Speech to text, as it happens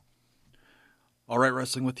All right,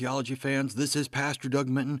 Wrestling with Theology fans, this is Pastor Doug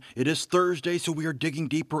Minton. It is Thursday, so we are digging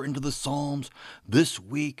deeper into the Psalms. This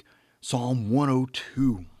week, Psalm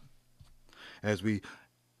 102. As we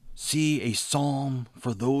see a psalm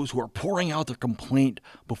for those who are pouring out their complaint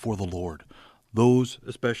before the Lord. Those,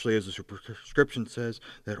 especially as the superscription says,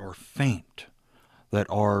 that are faint, that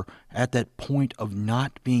are at that point of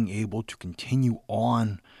not being able to continue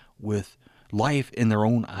on with life in their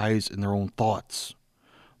own eyes and their own thoughts,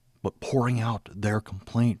 but pouring out their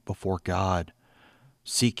complaint before God,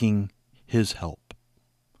 seeking His help.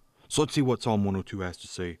 So let's see what Psalm 102 has to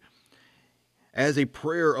say. As a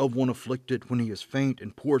prayer of one afflicted when he is faint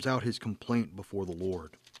and pours out his complaint before the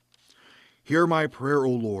Lord. Hear my prayer,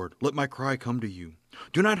 O Lord, let my cry come to you.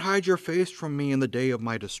 Do not hide your face from me in the day of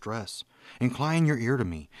my distress. Incline your ear to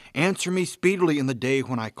me. Answer me speedily in the day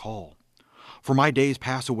when I call. For my days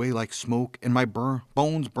pass away like smoke, and my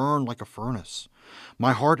bones burn like a furnace.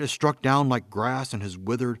 My heart is struck down like grass and has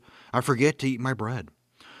withered. I forget to eat my bread.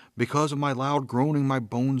 Because of my loud groaning, my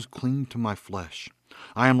bones cling to my flesh.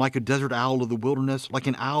 I am like a desert owl of the wilderness, like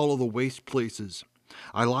an owl of the waste places.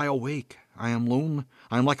 I lie awake. I am lonely.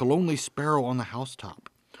 I am like a lonely sparrow on the housetop.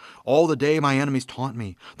 All the day my enemies taunt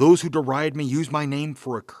me. Those who deride me use my name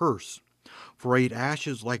for a curse. For I eat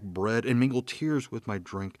ashes like bread and mingle tears with my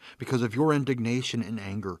drink because of your indignation and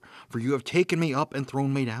anger. For you have taken me up and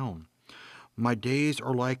thrown me down. My days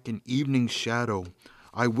are like an evening shadow.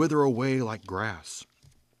 I wither away like grass.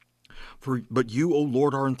 But you, O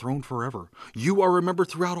Lord, are enthroned forever. You are remembered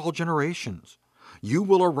throughout all generations. You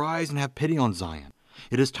will arise and have pity on Zion.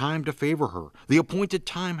 It is time to favor her. The appointed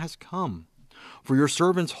time has come. For your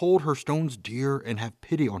servants hold her stones dear and have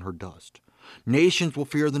pity on her dust. Nations will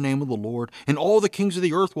fear the name of the Lord, and all the kings of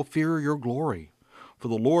the earth will fear your glory. For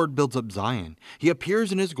the Lord builds up Zion. He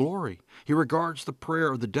appears in his glory. He regards the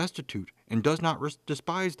prayer of the destitute and does not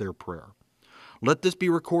despise their prayer. Let this be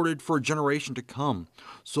recorded for a generation to come,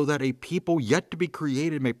 so that a people yet to be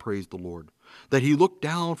created may praise the Lord. That he looked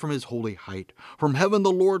down from his holy height. From heaven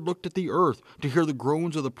the Lord looked at the earth, to hear the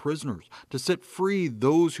groans of the prisoners, to set free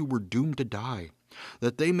those who were doomed to die.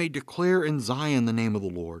 That they may declare in Zion the name of the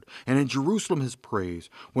Lord, and in Jerusalem his praise,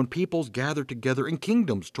 when peoples gather together in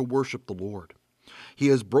kingdoms to worship the Lord. He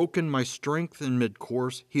has broken my strength in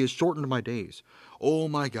mid-course. He has shortened my days. O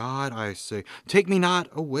my God, I say, take me not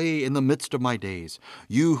away in the midst of my days,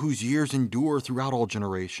 you whose years endure throughout all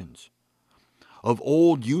generations. Of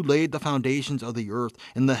old you laid the foundations of the earth,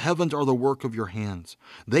 and the heavens are the work of your hands.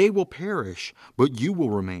 They will perish, but you will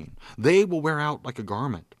remain. They will wear out like a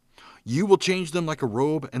garment. You will change them like a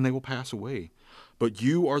robe, and they will pass away. But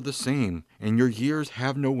you are the same, and your years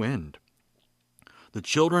have no end. The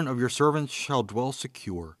children of your servants shall dwell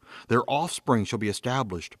secure. Their offspring shall be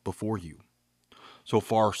established before you. So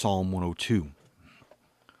far, Psalm 102.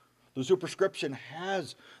 The superscription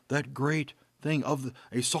has that great thing of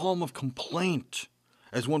a psalm of complaint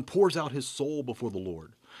as one pours out his soul before the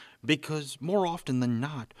Lord. Because more often than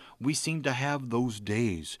not, we seem to have those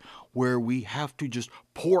days where we have to just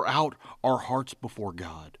pour out our hearts before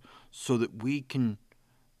God so that we can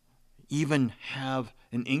even have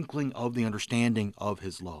an inkling of the understanding of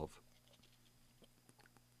his love.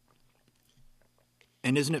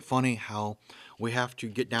 And isn't it funny how we have to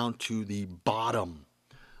get down to the bottom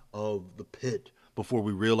of the pit before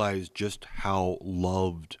we realize just how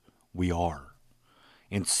loved we are,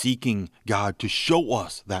 and seeking God to show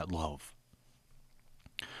us that love.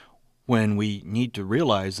 When we need to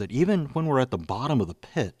realize that even when we're at the bottom of the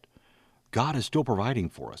pit, God is still providing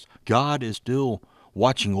for us. God is still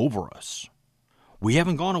watching over us. We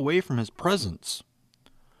haven't gone away from his presence,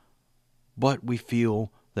 but we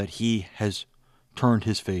feel that he has turned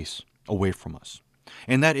his face away from us.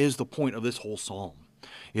 And that is the point of this whole psalm,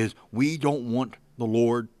 is we don't want the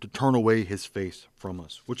Lord to turn away his face from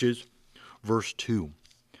us, which is verse 2.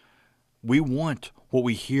 We want what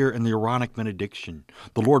we hear in the Aaronic benediction.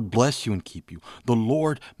 The Lord bless you and keep you. The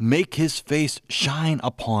Lord make his face shine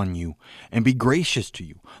upon you and be gracious to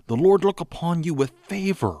you. The Lord look upon you with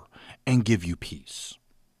favor and give you peace.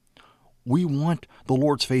 We want the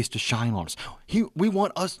Lord's face to shine on us. We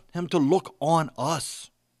want him to look on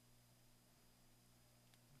us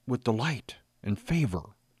with delight and favor.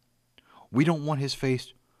 We don't want his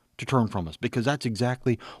face to turn from us, because that's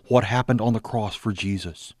exactly what happened on the cross for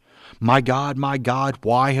Jesus. My God,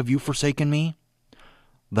 why have you forsaken me?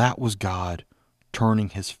 That was God turning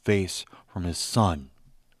his face from his Son.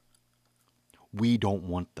 We don't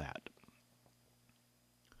want that.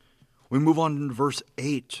 We move on to verse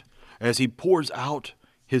 8 as he pours out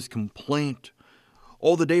his complaint.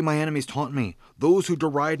 All the day my enemies taunt me. Those who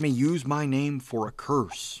deride me use my name for a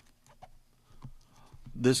curse.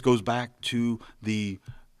 This goes back to the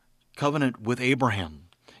covenant with Abraham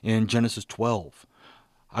in Genesis 12.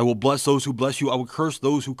 I will bless those who bless you. I will curse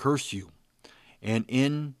those who curse you. And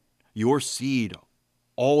in your seed,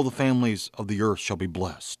 all the families of the earth shall be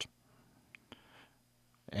blessed.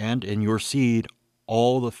 And in your seed,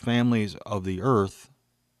 all the families of the earth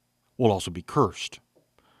will also be cursed.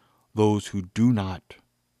 Those who do not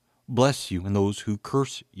bless you and those who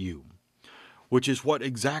curse you, which is what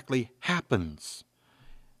exactly happens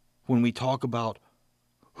when we talk about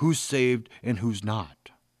who's saved and who's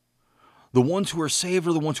not. The ones who are saved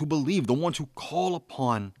are the ones who believe, the ones who call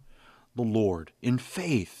upon the Lord in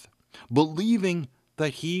faith, believing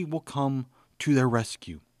that He will come to their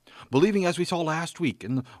rescue. Believing, as we saw last week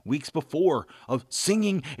and the weeks before, of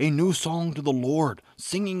singing a new song to the Lord,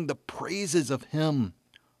 singing the praises of Him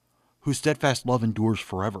whose steadfast love endures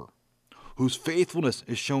forever, whose faithfulness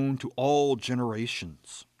is shown to all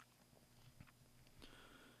generations.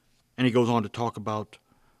 And he goes on to talk about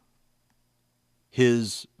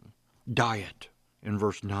his diet in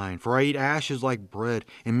verse 9. For I eat ashes like bread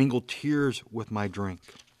and mingle tears with my drink.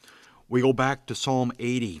 We go back to Psalm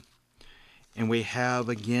 80, and we have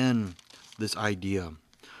again this idea,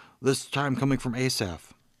 this time coming from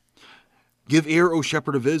Asaph. Give ear, O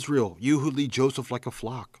shepherd of Israel, you who lead Joseph like a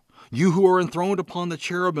flock. You who are enthroned upon the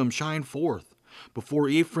cherubim, shine forth. Before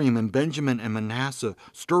Ephraim and Benjamin and Manasseh,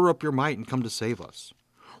 stir up your might and come to save us.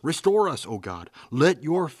 Restore us, O God. Let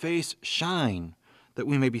your face shine, that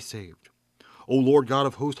we may be saved. O Lord God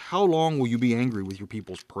of hosts, how long will you be angry with your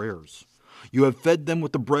people's prayers? You have fed them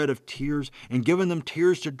with the bread of tears and given them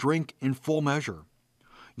tears to drink in full measure.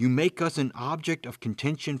 You make us an object of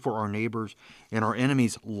contention for our neighbors, and our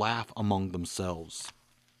enemies laugh among themselves.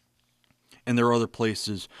 And there are other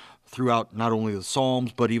places throughout not only the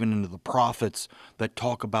Psalms, but even into the prophets that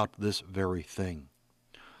talk about this very thing.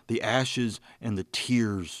 The ashes and the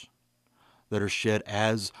tears that are shed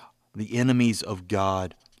as the enemies of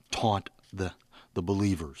God taunt the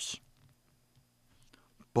believers.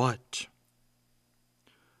 But,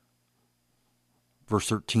 verse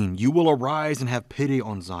 13, you will arise and have pity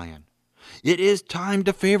on Zion. It is time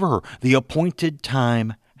to favor her. The appointed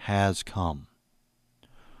time has come.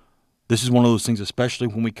 This is one of those things, especially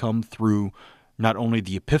when we come through not only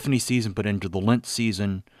the Epiphany season, but into the Lent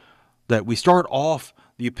season, that we start off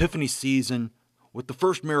the Epiphany season with the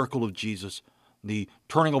first miracle of Jesus, the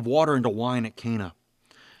turning of water into wine at Cana.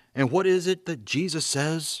 And what is it that Jesus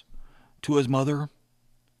says to his mother?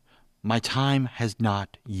 My time has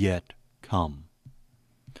not yet come.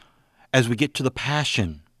 As we get to the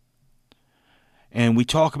Passion, and we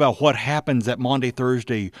talk about what happens at Maundy,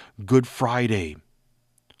 Thursday, Good Friday,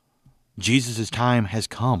 Jesus' time has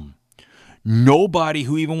come. Nobody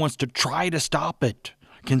who even wants to try to stop it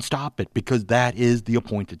can stop it, because that is the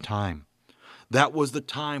appointed time. That was the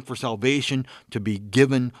time for salvation to be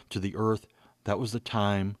given to the earth. That was the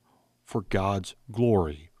time for God's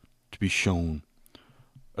glory to be shown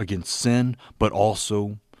against sin, but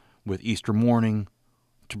also with Easter morning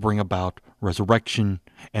to bring about resurrection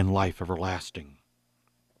and life everlasting.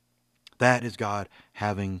 That is God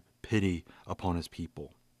having pity upon his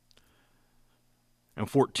people. And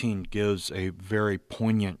 14 gives a very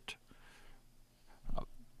poignant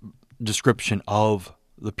description of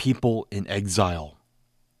the people in exile.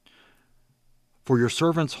 For your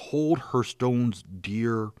servants hold her stones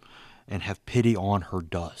dear and have pity on her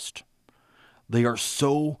dust. They are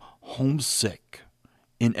so homesick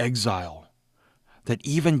in exile that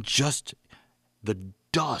even just the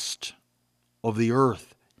dust of the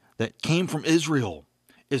earth that came from Israel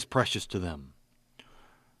is precious to them.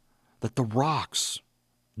 That the rocks,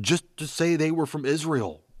 just to say they were from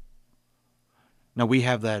Israel. Now we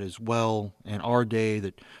have that as well in our day,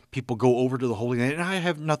 that people go over to the Holy Land, and I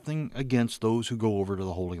have nothing against those who go over to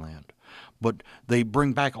the Holy Land. But they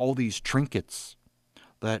bring back all these trinkets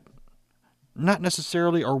that not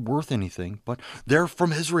necessarily are worth anything, but they're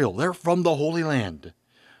from Israel. They're from the Holy Land.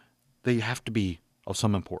 They have to be of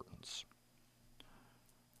some importance.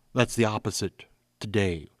 That's the opposite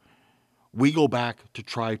today. We go back to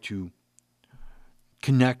try to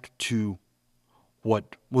connect to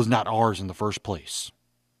what was not ours in the first place.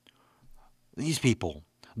 These people,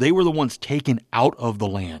 they were the ones taken out of the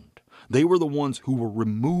land. They were the ones who were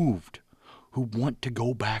removed, who want to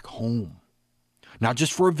go back home. Not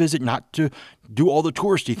just for a visit, not to do all the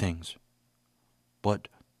touristy things, but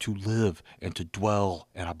to live and to dwell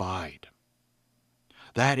and abide.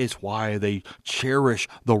 That is why they cherish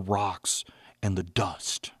the rocks and the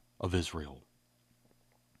dust of Israel.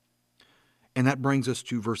 And that brings us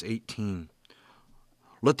to verse 18.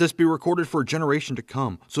 Let this be recorded for a generation to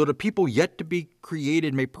come, so that people yet to be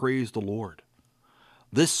created may praise the Lord.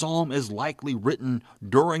 This psalm is likely written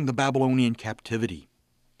during the Babylonian captivity.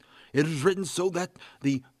 It is written so that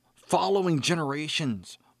the following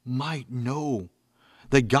generations might know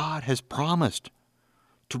that God has promised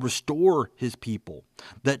to restore his people,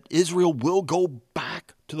 that Israel will go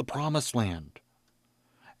back to the promised land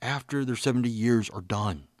after their 70 years are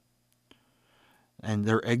done. And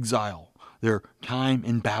their exile, their time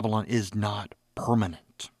in Babylon is not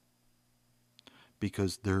permanent,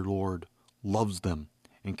 because their Lord loves them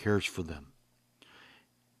and cares for them.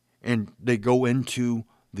 And they go into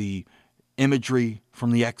the imagery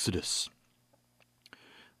from the Exodus.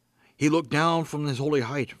 He looked down from his holy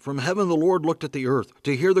height. From heaven the Lord looked at the earth,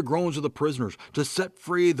 to hear the groans of the prisoners, to set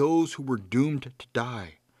free those who were doomed to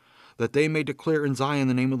die, that they may declare in Zion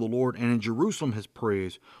the name of the Lord, and in Jerusalem his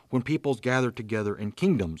praise, when peoples gather together in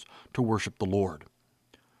kingdoms to worship the Lord.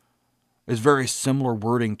 It's very similar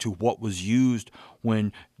wording to what was used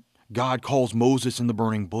when God calls Moses in the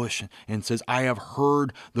burning bush and says, I have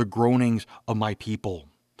heard the groanings of my people.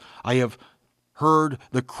 I have heard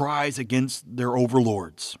the cries against their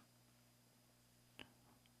overlords.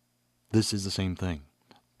 This is the same thing.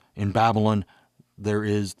 In Babylon, there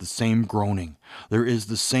is the same groaning. There is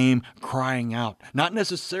the same crying out, not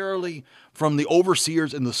necessarily from the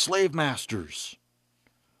overseers and the slave masters,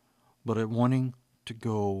 but at wanting to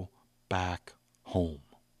go back home.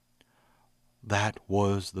 That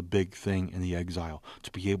was the big thing in the exile,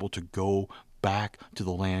 to be able to go back to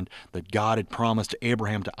the land that God had promised to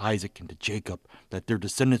Abraham, to Isaac, and to Jacob, that their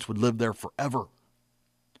descendants would live there forever.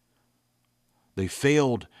 They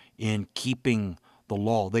failed in keeping the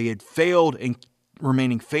law. They had failed in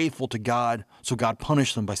remaining faithful to God, so God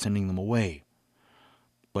punished them by sending them away.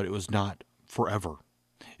 But it was not forever.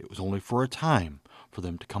 It was only for a time for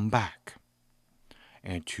them to come back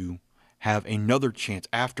and to have another chance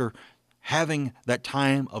after having that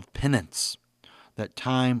time of penance, that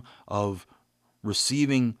time of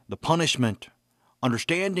receiving the punishment,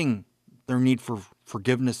 understanding their need for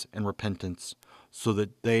forgiveness and repentance, so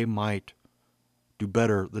that they might do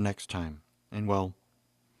better the next time. And well,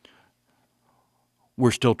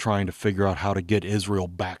 we're still trying to figure out how to get Israel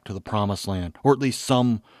back to the promised land, or at least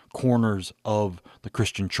some corners of the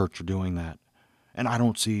Christian church are doing that. And I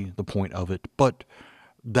don't see the point of it, but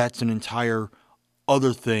that's an entire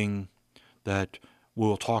other thing that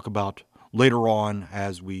we'll talk about later on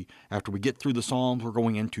after we get through the Psalms. We're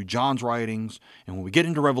going into John's writings, and when we get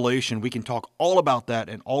into Revelation, we can talk all about that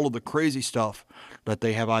and all of the crazy stuff that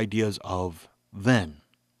they have ideas of then.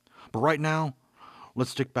 But right now,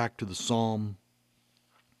 let's stick back to the Psalm,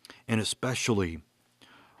 and especially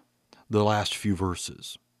the last few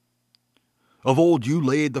verses. Of old you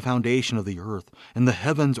laid the foundation of the earth, and the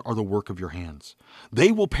heavens are the work of your hands.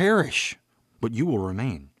 They will perish, but you will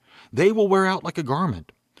remain. They will wear out like a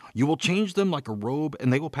garment. You will change them like a robe,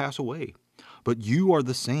 and they will pass away. But you are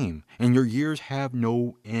the same, and your years have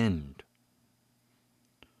no end.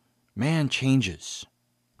 Man changes.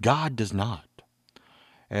 God does not.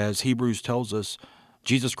 As Hebrews tells us,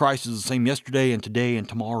 Jesus Christ is the same yesterday and today and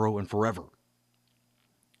tomorrow and forever.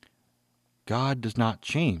 God does not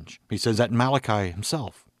change. He says that in Malachi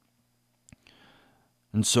himself.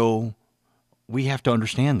 And so we have to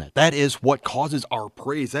understand that. That is what causes our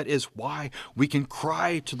praise. That is why we can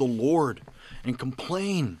cry to the Lord and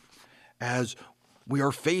complain as we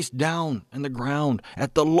are face down in the ground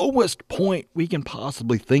at the lowest point we can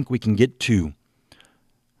possibly think we can get to,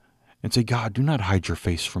 and say, God, do not hide your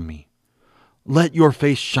face from me. Let your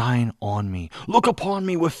face shine on me. Look upon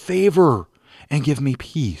me with favor and give me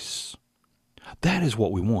peace. That is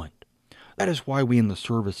what we want. That is why we end the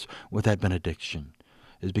service with that benediction,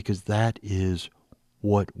 is because that is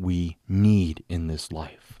what we need in this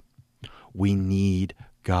life. We need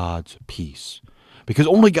God's peace, because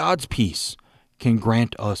only God's peace can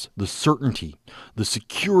grant us the certainty, the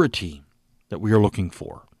security that we are looking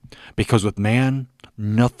for. Because with man,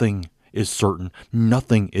 nothing is certain,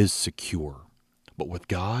 nothing is secure. But with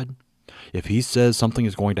God, if he says something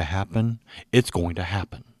is going to happen, it's going to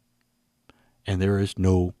happen. And there is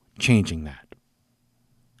no changing that.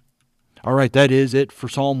 All right, that is it for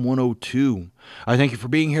Psalm 102. I thank you for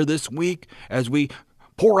being here this week as we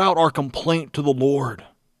pour out our complaint to the Lord.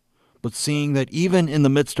 But seeing that even in the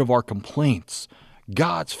midst of our complaints,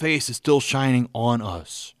 God's face is still shining on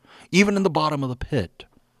us, even in the bottom of the pit,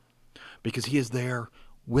 because he is there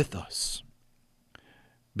with us,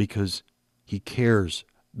 because he cares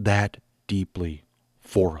that deeply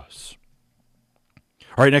for us.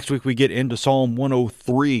 All right, next week we get into Psalm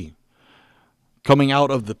 103, coming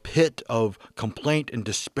out of the pit of complaint and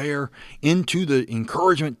despair into the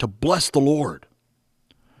encouragement to bless the Lord,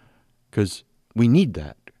 because we need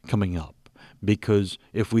that coming up, Because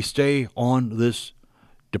if we stay on this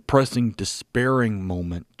depressing, despairing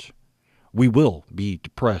moment, we will be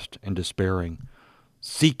depressed and despairing,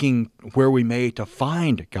 seeking where we may to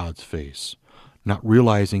find God's face, not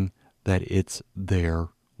realizing that it's there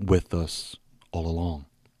with us all along.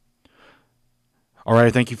 All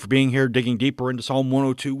right, thank you for being here, digging deeper into Psalm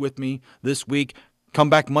 102 with me this week. Come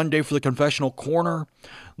back Monday for the Confessional Corner.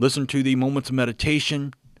 Listen to the Moments of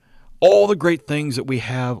Meditation. All the great things that we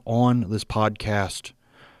have on this podcast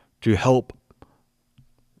to help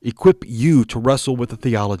equip you to wrestle with the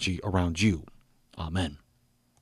theology around you. Amen.